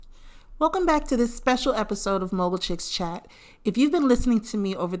Welcome back to this special episode of Mogul Chicks Chat. If you've been listening to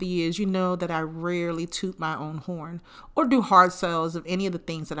me over the years, you know that I rarely toot my own horn or do hard sells of any of the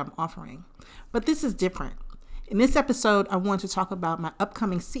things that I'm offering. But this is different. In this episode, I want to talk about my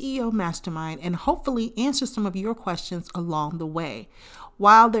upcoming CEO Mastermind and hopefully answer some of your questions along the way.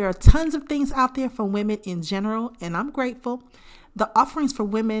 While there are tons of things out there for women in general, and I'm grateful, the offerings for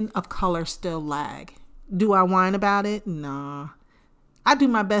women of color still lag. Do I whine about it? Nah. I do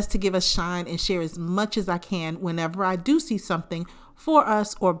my best to give us shine and share as much as I can whenever I do see something for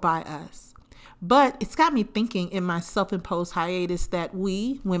us or by us. But it's got me thinking in my self-imposed hiatus that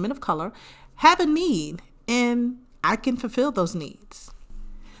we, women of color, have a need and I can fulfill those needs.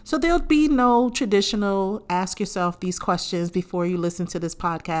 So there'll be no traditional ask yourself these questions before you listen to this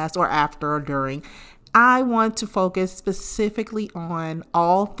podcast or after or during. I want to focus specifically on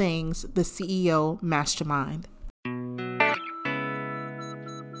all things the CEO Mastermind.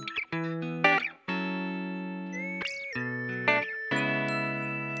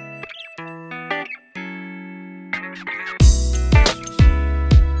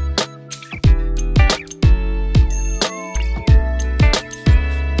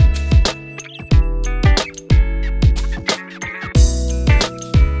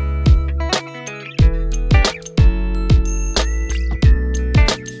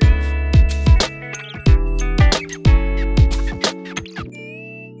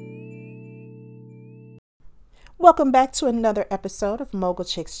 Welcome back to another episode of Mogul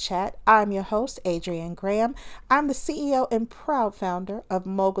Chicks Chat. I'm your host, Adrienne Graham. I'm the CEO and proud founder of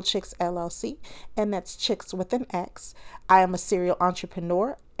Mogul Chicks LLC, and that's Chicks with an X. I am a serial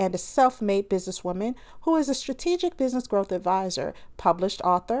entrepreneur and a self-made businesswoman who is a strategic business growth advisor, published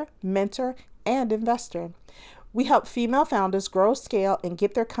author, mentor, and investor. We help female founders grow, scale, and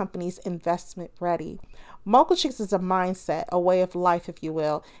get their companies investment ready. Mogul Chicks is a mindset, a way of life, if you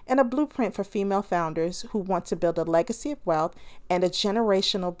will, and a blueprint for female founders who want to build a legacy of wealth and a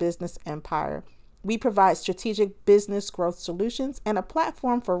generational business empire. We provide strategic business growth solutions and a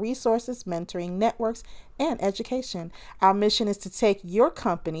platform for resources, mentoring, networks, and education. Our mission is to take your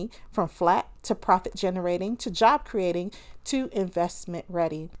company from flat to profit generating to job creating to investment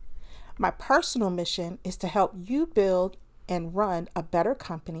ready. My personal mission is to help you build and run a better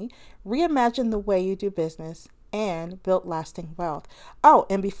company, reimagine the way you do business, and build lasting wealth. Oh,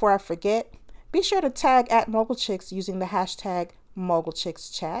 and before I forget, be sure to tag at Mogul Chicks using the hashtag Mogul Chicks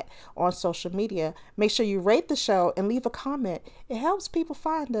Chat on social media. Make sure you rate the show and leave a comment. It helps people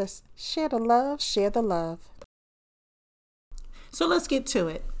find us. Share the love, share the love. So let's get to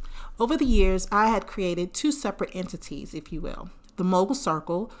it. Over the years, I had created two separate entities, if you will. The Mogul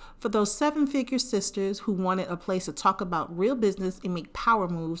Circle for those seven-figure sisters who wanted a place to talk about real business and make power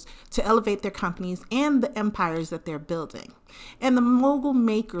moves to elevate their companies and the empires that they're building. And the Mogul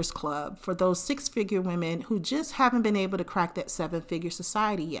Makers Club for those six-figure women who just haven't been able to crack that seven-figure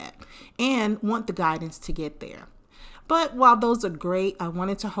society yet and want the guidance to get there. But while those are great, I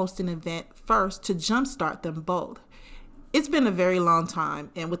wanted to host an event first to jumpstart them both. It's been a very long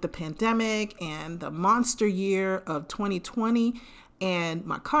time, and with the pandemic and the monster year of 2020 and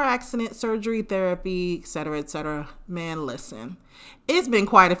my car accident, surgery, therapy, etc., man, listen, it's been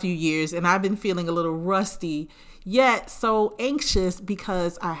quite a few years and I've been feeling a little rusty, yet so anxious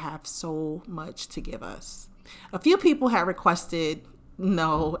because I have so much to give us. A few people have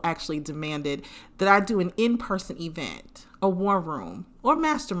demanded that I do an in-person event, a war room, or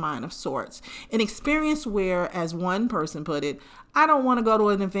mastermind of sorts, an experience where, as one person put it, I don't want to go to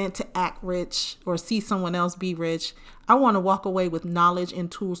an event to act rich or see someone else be rich. I want to walk away with knowledge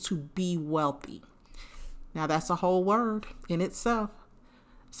and tools to be wealthy. Now that's a whole word in itself.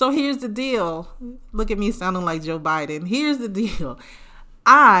 So here's the deal. Look at me sounding like Joe Biden. Here's the deal.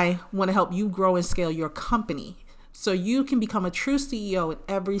 I want to help you grow and scale your company so you can become a true CEO in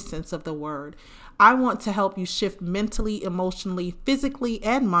every sense of the word. I want to help you shift mentally, emotionally, physically,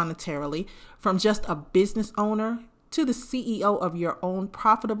 and monetarily from just a business owner to the CEO of your own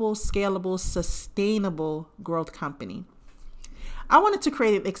profitable, scalable, sustainable growth company. I wanted to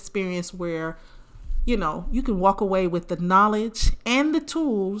create an experience where, you can walk away with the knowledge and the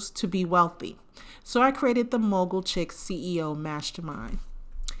tools to be wealthy. So I created the Mogul Chicks CEO Mastermind.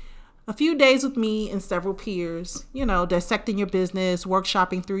 A few days with me and several peers, dissecting your business,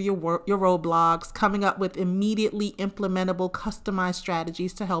 workshopping through your roadblocks, coming up with immediately implementable customized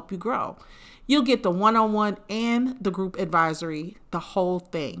strategies to help you grow. You'll get the one-on-one and the group advisory, the whole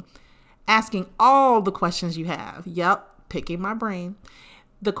thing. Asking all the questions you have. Yep, picking my brain.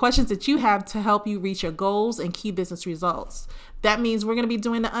 The questions that you have to help you reach your goals and key business results. That means we're going to be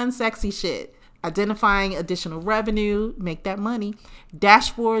doing the unsexy shit. Identifying additional revenue, make that money.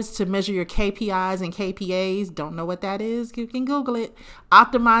 Dashboards to measure your KPIs and KPAs. Don't know what that is? You can Google it.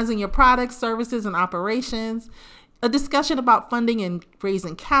 Optimizing your products, services, and operations. A discussion about funding and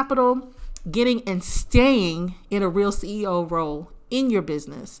raising capital. Getting and staying in a real CEO role in your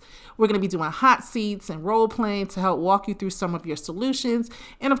business. We're going to be doing hot seats and role playing to help walk you through some of your solutions.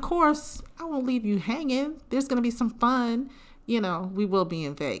 And of course, I won't leave you hanging. There's going to be some fun. We will be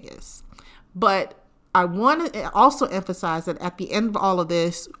in Vegas. But I want to also emphasize that at the end of all of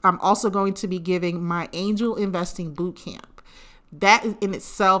this, I'm also going to be giving my angel investing boot camp. That in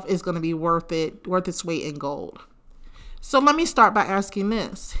itself is going to be worth its weight in gold. So let me start by asking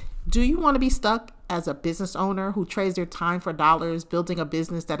this. Do you want to be stuck as a business owner who trades their time for dollars, building a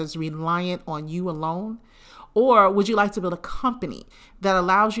business that is reliant on you alone? Or would you like to build a company that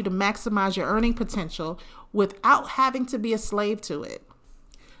allows you to maximize your earning potential without having to be a slave to it?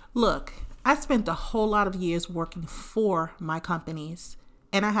 Look, I spent a whole lot of years working for my companies,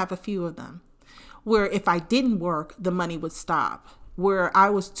 and I have a few of them, where if I didn't work, the money would stop, where I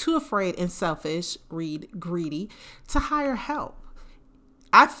was too afraid and selfish, read greedy, to hire help.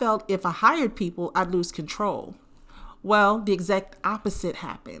 I felt if I hired people, I'd lose control. Well, the exact opposite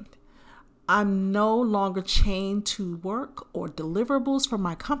happened. I'm no longer chained to work or deliverables from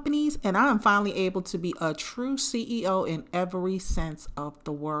my companies, and I am finally able to be a true CEO in every sense of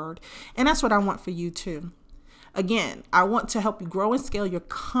the word. And that's what I want for you too. Again, I want to help you grow and scale your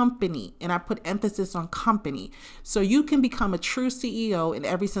company, and I put emphasis on company, so you can become a true CEO in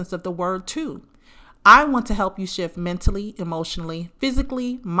every sense of the word too. I want to help you shift mentally, emotionally,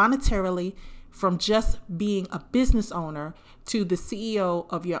 physically, monetarily from just being a business owner to the CEO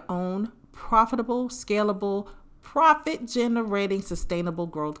of your own profitable, scalable, profit-generating, sustainable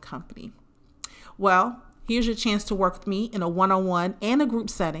growth company. Well, here's your chance to work with me in a one-on-one and a group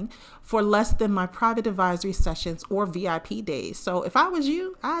setting for less than my private advisory sessions or VIP days. So if I was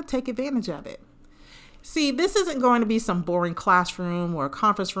you, I'd take advantage of it. See, this isn't going to be some boring classroom or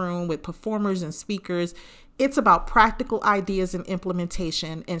conference room with performers and speakers. It's about practical ideas and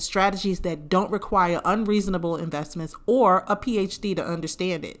implementation and strategies that don't require unreasonable investments or a PhD to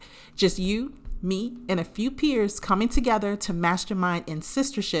understand it. Just you, me, and a few peers coming together to mastermind in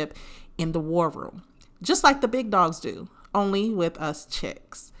sistership in the war room. Just like the big dogs do, only with us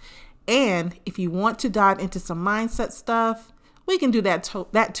chicks. And if you want to dive into some mindset stuff, we can do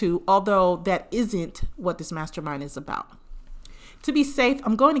that too, although that isn't what this mastermind is about. To be safe,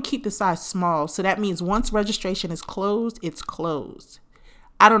 I'm going to keep the size small, so that means once registration is closed, it's closed.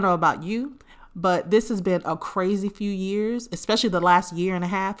 I don't know about you, but this has been a crazy few years, especially the last year and a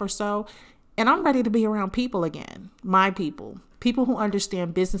half or so, and I'm ready to be around people again, my people who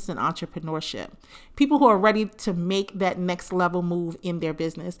understand business and entrepreneurship, people who are ready to make that next level move in their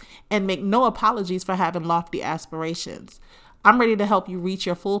business and make no apologies for having lofty aspirations. I'm ready to help you reach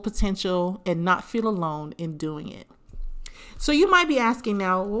your full potential and not feel alone in doing it. So you might be asking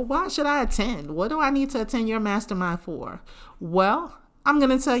now, well, why should I attend? What do I need to attend your mastermind for? Well, I'm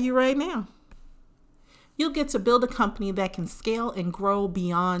going to tell you right now. You'll get to build a company that can scale and grow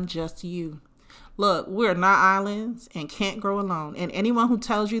beyond just you. Look, we're not islands and can't grow alone. And anyone who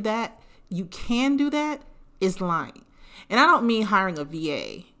tells you that you can do that is lying. And I don't mean hiring a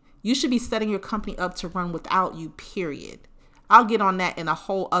VA. You should be setting your company up to run without you, period. I'll get on that in a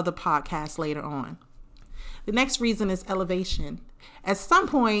whole other podcast later on. The next reason is elevation. At some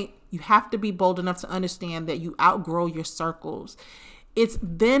point, you have to be bold enough to understand that you outgrow your circles. It's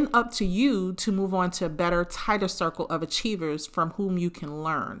then up to you to move on to a better, tighter circle of achievers from whom you can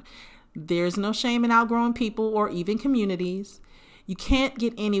learn. There's no shame in outgrowing people or even communities. You can't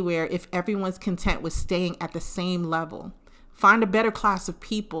get anywhere if everyone's content with staying at the same level. Find a better class of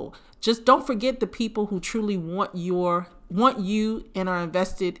people. Just don't forget the people who truly want you and are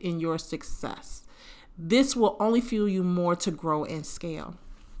invested in your success. This will only fuel you more to grow and scale.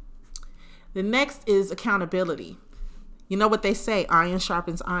 The next is accountability. You know what they say, iron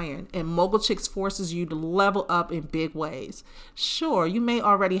sharpens iron, and Mogul Chicks forces you to level up in big ways. Sure, you may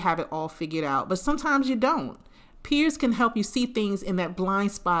already have it all figured out, but sometimes you don't. Peers can help you see things in that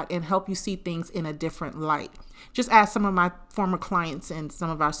blind spot and help you see things in a different light. Just ask some of my former clients and some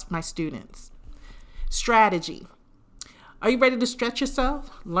of my students. Strategy. Are you ready to stretch yourself?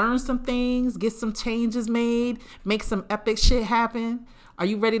 Learn some things, get some changes made, make some epic shit happen? Are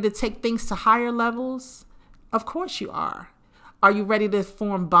you ready to take things to higher levels? Of course you are. Are you ready to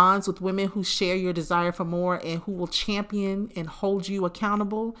form bonds with women who share your desire for more and who will champion and hold you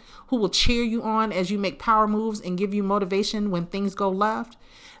accountable? Who will cheer you on as you make power moves and give you motivation when things go left?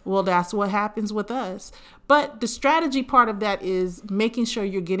 Well, that's what happens with us. But the strategy part of that is making sure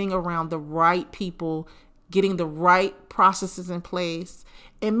you're getting around the right people, getting the right processes in place,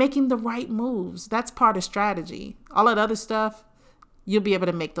 and making the right moves. That's part of strategy. All that other stuff, you'll be able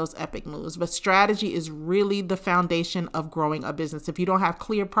to make those epic moves. But strategy is really the foundation of growing a business. If you don't have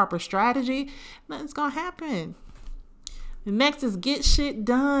clear, proper strategy, nothing's going to happen. The next is get shit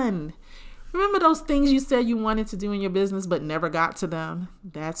done. Remember those things you said you wanted to do in your business but never got to them?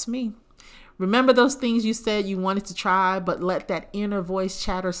 That's me. Remember those things you said you wanted to try but let that inner voice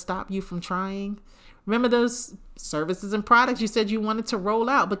chatter stop you from trying? Remember those services and products you said you wanted to roll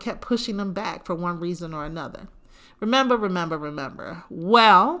out but kept pushing them back for one reason or another? Remember.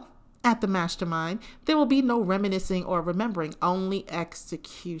 Well, at the mastermind, there will be no reminiscing or remembering, only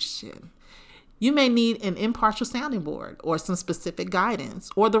execution. You may need an impartial sounding board or some specific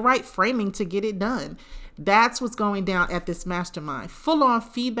guidance or the right framing to get it done. That's what's going down at this mastermind. Full on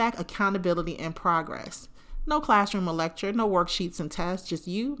feedback, accountability, and progress. No classroom or lecture, no worksheets and tests, just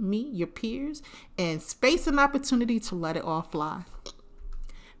you, me, your peers, and space and opportunity to let it all fly.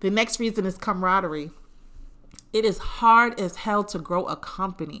 The next reason is camaraderie. It is hard as hell to grow a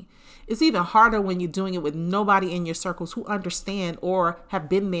company. It's even harder when you're doing it with nobody in your circles who understand or have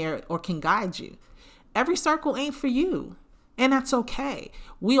been there or can guide you. Every circle ain't for you, and that's okay.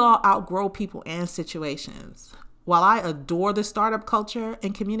 We all outgrow people and situations. While I adore the startup culture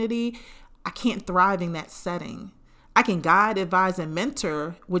and community, I can't thrive in that setting. I can guide, advise, and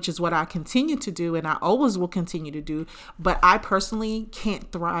mentor, which is what I continue to do and I always will continue to do, but I personally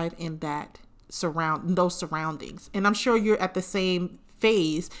can't thrive in those surroundings. And I'm sure you're at the same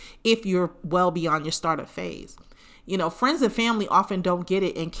phase if you're well beyond your startup phase. You know, friends and family often don't get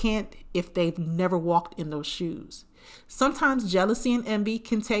it and can't if they've never walked in those shoes. Sometimes jealousy and envy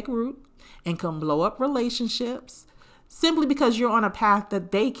can take root and can blow up relationships simply because you're on a path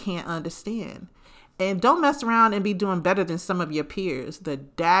that they can't understand. And don't mess around and be doing better than some of your peers. The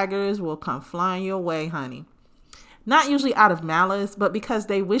daggers will come flying your way, honey. Not usually out of malice, but because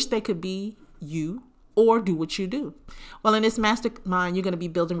they wish they could be you or do what you do. Well, in this mastermind, you're going to be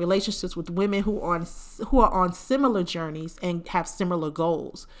building relationships with women who are on similar journeys and have similar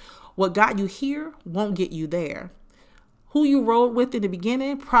goals. What got you here won't get you there. Who you rode with in the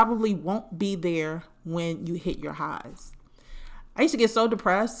beginning probably won't be there when you hit your highs. I used to get so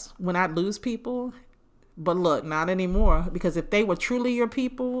depressed when I'd lose people, but look, not anymore, because if they were truly your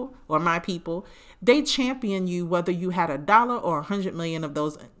people or my people, they champion you whether you had $1 or 100 million of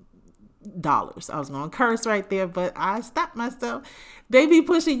those dollars. I was going to curse right there, but I stopped myself. They be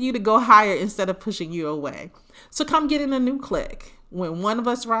pushing you to go higher instead of pushing you away. So come get in a new clique. When one of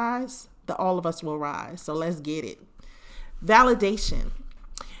us rise, all of us will rise. So let's get it. Validation.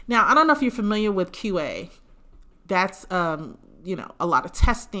 Now, I don't know if you're familiar with QA. That's, a lot of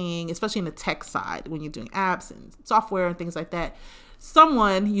testing, especially in the tech side when you're doing apps and software and things like that.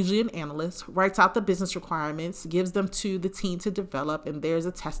 Someone, usually an analyst, writes out the business requirements, gives them to the team to develop, and there's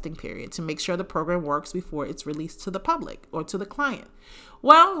a testing period to make sure the program works before it's released to the public or to the client.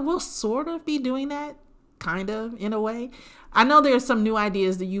 Well, we'll sort of be doing that, kind of, in a way. I know there are some new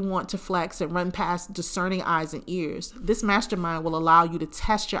ideas that you want to flex and run past discerning eyes and ears. This mastermind will allow you to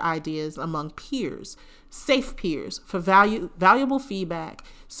test your ideas among peers, safe peers, for valuable feedback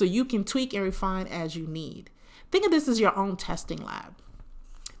so you can tweak and refine as you need. Think of this as your own testing lab.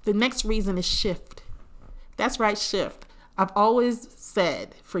 The next reason is shift. That's right, shift. I've always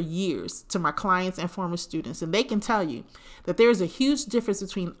said for years to my clients and former students, and they can tell you that there is a huge difference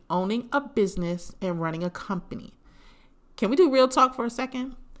between owning a business and running a company. Can we do real talk for a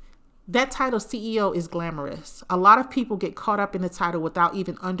second? That title CEO is glamorous. A lot of people get caught up in the title without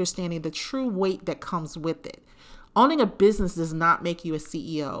even understanding the true weight that comes with it. Owning a business does not make you a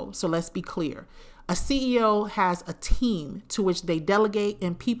CEO, so let's be clear. A CEO has a team to which they delegate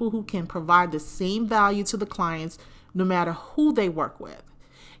and people who can provide the same value to the clients no matter who they work with.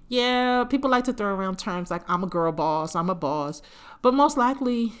 Yeah, people like to throw around terms like I'm a girl boss, I'm a boss, but most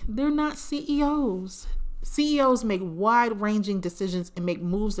likely they're not CEOs. CEOs make wide-ranging decisions and make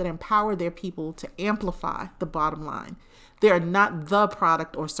moves that empower their people to amplify the bottom line. They are not the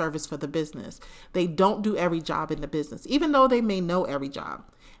product or service for the business. They don't do every job in the business, even though they may know every job.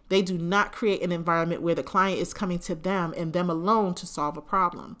 They do not create an environment where the client is coming to them and them alone to solve a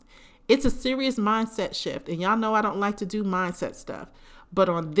problem. It's a serious mindset shift, and y'all know I don't like to do mindset stuff. But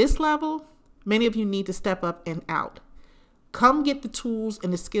on this level, many of you need to step up and out. Come get the tools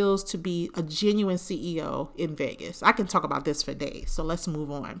and the skills to be a genuine CEO in Vegas. I can talk about this for days, so let's move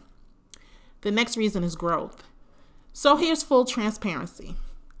on. The next reason is growth. So here's full transparency.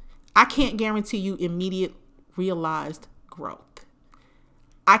 I can't guarantee you immediate realized growth.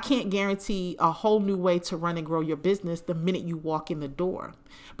 I can't guarantee a whole new way to run and grow your business the minute you walk in the door.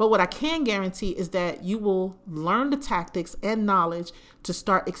 But what I can guarantee is that you will learn the tactics and knowledge to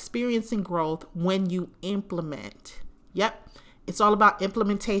start experiencing growth when you implement. Yep, it's all about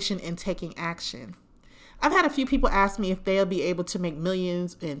implementation and taking action. I've had a few people ask me if they'll be able to make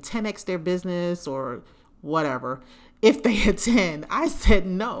millions and 10x their business or whatever if they attend. I said,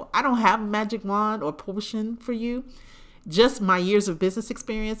 no, I don't have a magic wand or potion for you. Just my years of business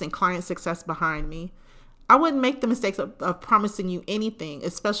experience and client success behind me. I wouldn't make the mistakes of promising you anything,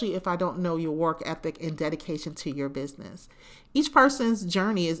 especially if I don't know your work ethic and dedication to your business. Each person's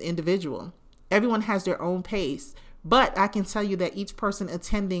journey is individual. Everyone has their own pace, but I can tell you that each person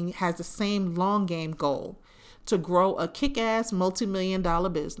attending has the same long game goal: to grow a kick-ass multi-million-dollar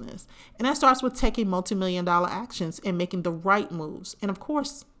business. And that starts with taking multi-million-dollar actions and making the right moves. And of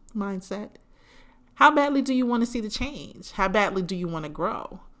course, mindset. How badly do you want to see the change? How badly do you want to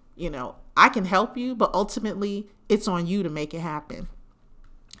grow? I can help you, but ultimately it's on you to make it happen.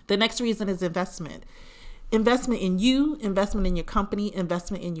 The next reason is investment. Investment in you, investment in your company,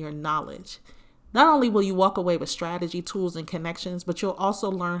 investment in your knowledge. Not only will you walk away with strategy, tools, and connections, but you'll also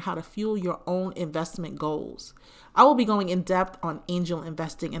learn how to fuel your own investment goals. I will be going in depth on angel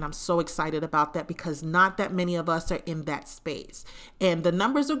investing, and I'm so excited about that because not that many of us are in that space. And the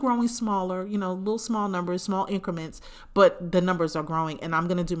numbers are growing smaller, little small numbers, small increments, but the numbers are growing, and I'm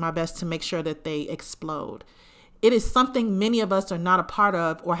going to do my best to make sure that they explode. It is something many of us are not a part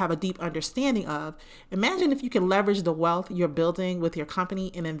of or have a deep understanding of. Imagine if you can leverage the wealth you're building with your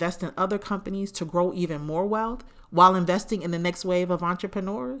company and invest in other companies to grow even more wealth while investing in the next wave of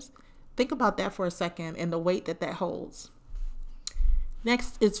entrepreneurs. Think about that for a second and the weight that holds.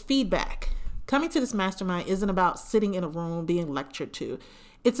 Next is feedback. Coming to this mastermind isn't about sitting in a room being lectured to.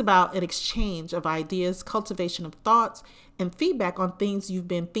 It's about an exchange of ideas, cultivation of thoughts, and feedback on things you've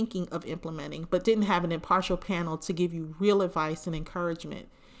been thinking of implementing, but didn't have an impartial panel to give you real advice and encouragement.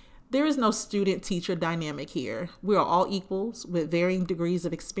 There is no student-teacher dynamic here. We are all equals with varying degrees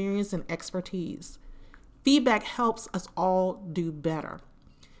of experience and expertise. Feedback helps us all do better.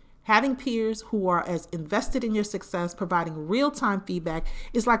 Having peers who are as invested in your success, providing real-time feedback,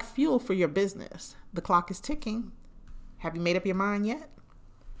 is like fuel for your business. The clock is ticking. Have you made up your mind yet?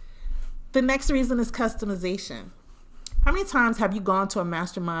 The next reason is customization. How many times have you gone to a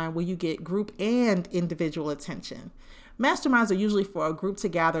mastermind where you get group and individual attention? Masterminds are usually for a group to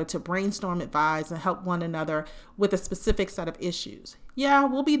gather to brainstorm, advise, and help one another with a specific set of issues. Yeah,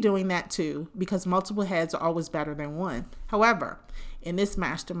 we'll be doing that too, because multiple heads are always better than one. However, in this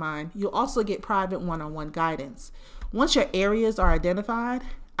mastermind, you'll also get private one-on-one guidance. Once your areas are identified,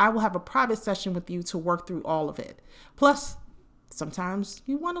 I will have a private session with you to work through all of it. Plus, sometimes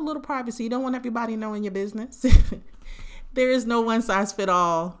you want a little privacy. You don't want everybody knowing your business. There is no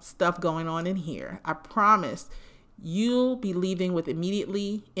one-size-fits-all stuff going on in here. I promise you'll be leaving with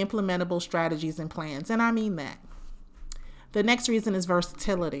immediately implementable strategies and plans. And I mean that. The next reason is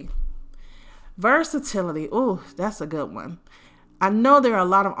versatility. Versatility. Oh, that's a good one. I know there are a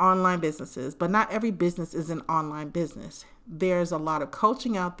lot of online businesses, but not every business is an online business. There's a lot of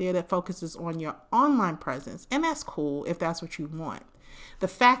coaching out there that focuses on your online presence, and that's cool if that's what you want. The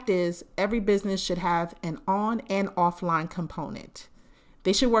fact is, every business should have an on and offline component.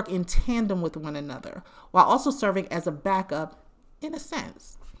 They should work in tandem with one another while also serving as a backup in a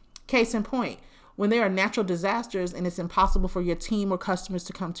sense. Case in point, when there are natural disasters and it's impossible for your team or customers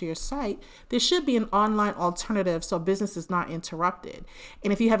to come to your site, there should be an online alternative so business is not interrupted.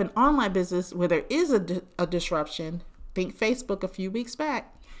 And if you have an online business where there is a disruption, think Facebook a few weeks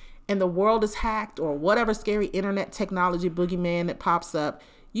back, and the world is hacked or whatever scary internet technology boogeyman that pops up,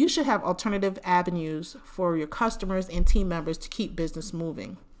 you should have alternative avenues for your customers and team members to keep business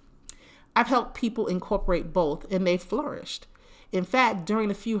moving. I've helped people incorporate both, and they've flourished. In fact,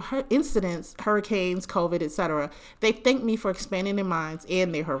 during a few incidents, hurricanes, COVID, etc., they thanked me for expanding their minds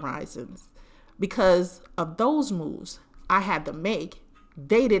and their horizons. Because of those moves I had to make,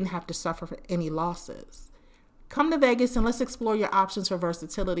 they didn't have to suffer for any losses. Come to Vegas and let's explore your options for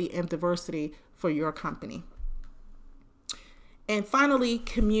versatility and diversity for your company. And finally,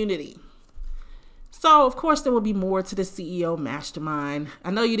 community. So, of course, there will be more to the CEO Mastermind.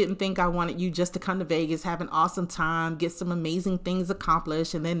 I know you didn't think I wanted you just to come to Vegas, have an awesome time, get some amazing things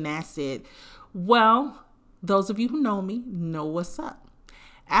accomplished, and then that's it. Well, those of you who know me know what's up.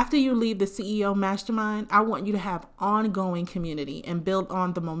 After you leave the CEO Mastermind, I want you to have ongoing community and build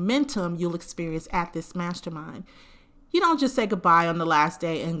on the momentum you'll experience at this mastermind. You don't just say goodbye on the last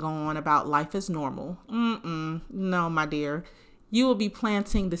day and go on about life as normal. No, my dear. You will be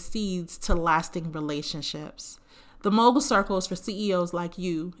planting the seeds to lasting relationships. The Mogul Circle is for CEOs like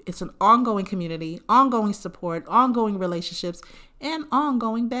you. It's an ongoing community, ongoing support, ongoing relationships, and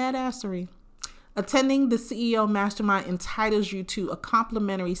ongoing badassery. Attending the CEO Mastermind entitles you to a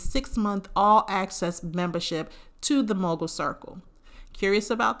complimentary 6-month all-access membership to the Mogul Circle. Curious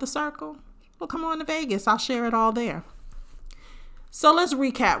about the circle? Well, come on to Vegas. I'll share it all there. So let's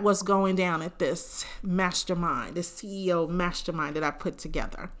recap what's going down at this mastermind, this CEO Mastermind that I put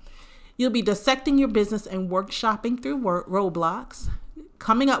together. You'll be dissecting your business and workshopping through roadblocks,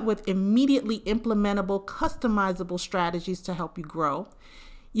 coming up with immediately implementable, customizable strategies to help you grow.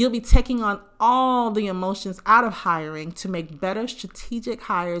 You'll be taking on all the emotions out of hiring to make better strategic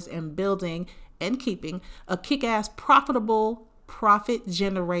hires and building and keeping a kick-ass, profitable,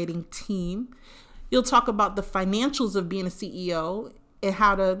 profit-generating team. You'll talk about the financials of being a CEO and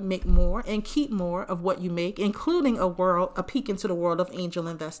how to make more and keep more of what you make, including a peek into the world of angel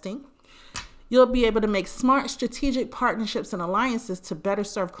investing. You'll be able to make smart strategic partnerships and alliances to better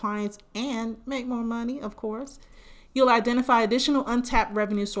serve clients and make more money, of course. You'll identify additional untapped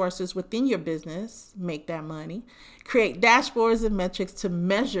revenue sources within your business, make that money, create dashboards and metrics to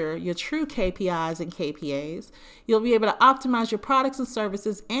measure your true KPIs and KPAs. You'll be able to optimize your products and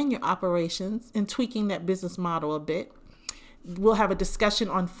services and your operations and tweaking that business model a bit. We'll have a discussion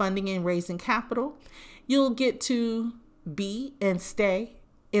on funding and raising capital. You'll get to be and stay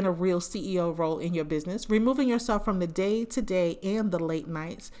in a real CEO role in your business, removing yourself from the day-to-day and the late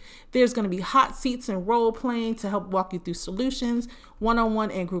nights. There's going to be hot seats and role playing to help walk you through solutions, one-on-one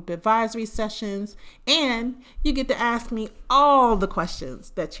and group advisory sessions, and you get to ask me all the questions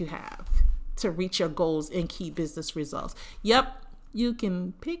that you have to reach your goals and key business results. Yep, you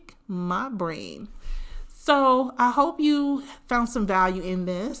can pick my brain. So I hope you found some value in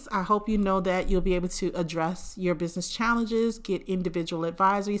this. I hope you know that you'll be able to address your business challenges, get individual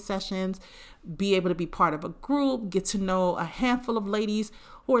advisory sessions, be able to be part of a group, get to know a handful of ladies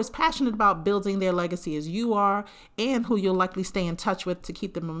who are as passionate about building their legacy as you are and who you'll likely stay in touch with to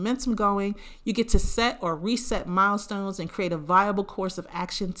keep the momentum going. You get to set or reset milestones and create a viable course of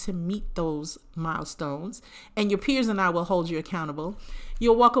action to meet those milestones. And your peers and I will hold you accountable.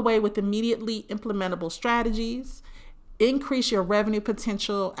 You'll walk away with immediately implementable strategies, increase your revenue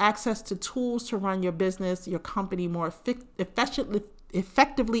potential, access to tools to run your business, your company more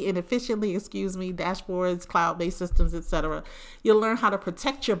effectively and efficiently, dashboards, cloud-based systems, etc. You'll learn how to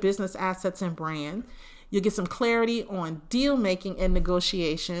protect your business assets and brand. You'll get some clarity on deal making and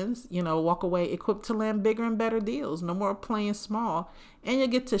negotiations, walk away equipped to land bigger and better deals. No more playing small. And you'll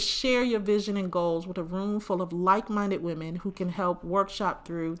get to share your vision and goals with a room full of like-minded women who can help workshop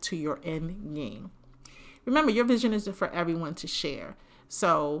through to your end game. Remember, your vision isn't for everyone to share,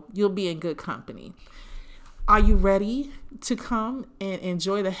 so you'll be in good company. Are you ready to come and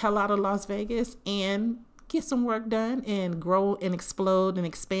enjoy the hell out of Las Vegas and get some work done and grow and explode and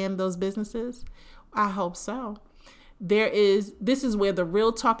expand those businesses? I hope so. This is where the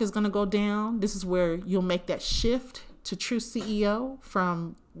real talk is going to go down. This is where you'll make that shift to true CEO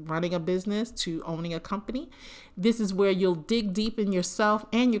from running a business to owning a company. This is where you'll dig deep in yourself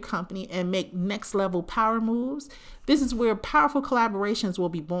and your company and make next level power moves. This is where powerful collaborations will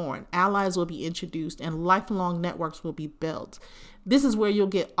be born, allies will be introduced, and lifelong networks will be built. This is where you'll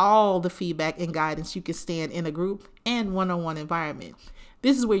get all the feedback and guidance you can stand in a group and one-on-one environment.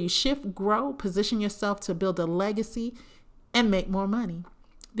 This is where you shift, grow, position yourself to build a legacy and make more money.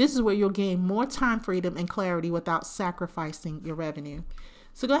 This is where you'll gain more time freedom and clarity without sacrificing your revenue.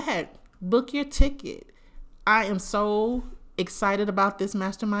 So go ahead, book your ticket. I am so excited about this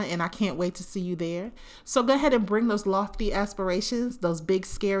mastermind and I can't wait to see you there. So go ahead and bring those lofty aspirations, those big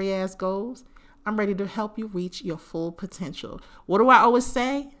scary ass goals. I'm ready to help you reach your full potential. What do I always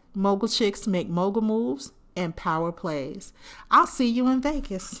say? Mogul chicks make mogul moves and power plays. I'll see you in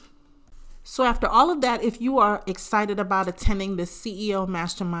Vegas. So after all of that, if you are excited about attending the CEO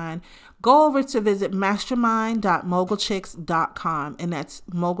Mastermind, go over to visit mastermind.mogulchicks.com, and that's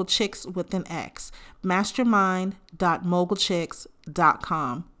mogul chicks with an X,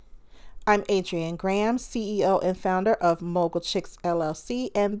 mastermind.mogulchicks.com. I'm Adrienne Graham, CEO and founder of Mogul Chicks LLC,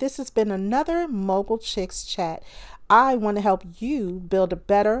 and this has been another Mogul Chicks Chat. I want to help you build a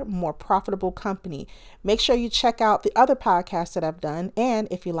better, more profitable company. Make sure you check out the other podcasts that I've done. And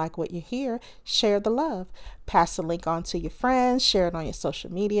if you like what you hear, share the love. Pass the link on to your friends, share it on your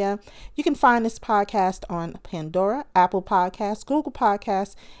social media. You can find this podcast on Pandora, Apple Podcasts, Google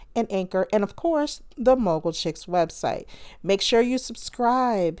Podcasts, and Anchor, and of course, the Mogul Chicks website. Make sure you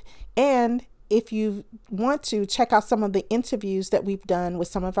subscribe. And if you want to, check out some of the interviews that we've done with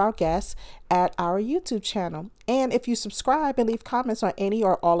some of our guests at our YouTube channel. And if you subscribe and leave comments on any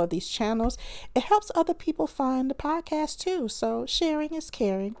or all of these channels, it helps other people find the podcast too. So sharing is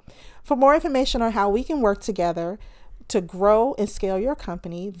caring. For more information on how we can work together to grow and scale your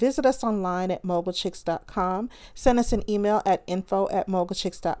company, visit us online at mogulchicks.com. Send us an email at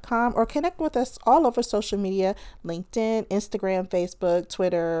info@mogulchicks.com or connect with us all over social media, LinkedIn, Instagram, Facebook,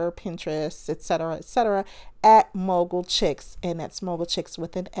 Twitter, Pinterest, etc., at Mogul Chicks, and that's Mogul Chicks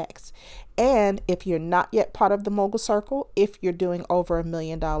with an X. And if you're not yet part of the Mogul Circle, if you're doing over $1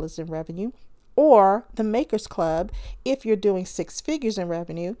 million in revenue, or the Makers Club, if you're doing 6 figures in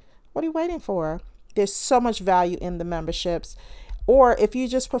revenue, what are you waiting for? There's so much value in the memberships. Or if you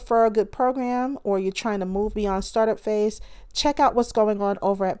just prefer a good program or you're trying to move beyond startup phase, check out what's going on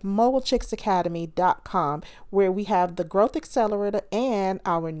over at mogulchicksacademy.com, where we have the Growth Accelerator and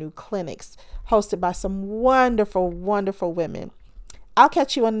our new clinics hosted by some wonderful, wonderful women. I'll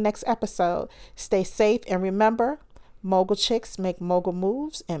catch you on the next episode. Stay safe and remember, Mogul Chicks make mogul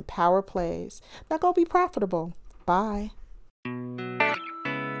moves and power plays. Now go be profitable. Bye.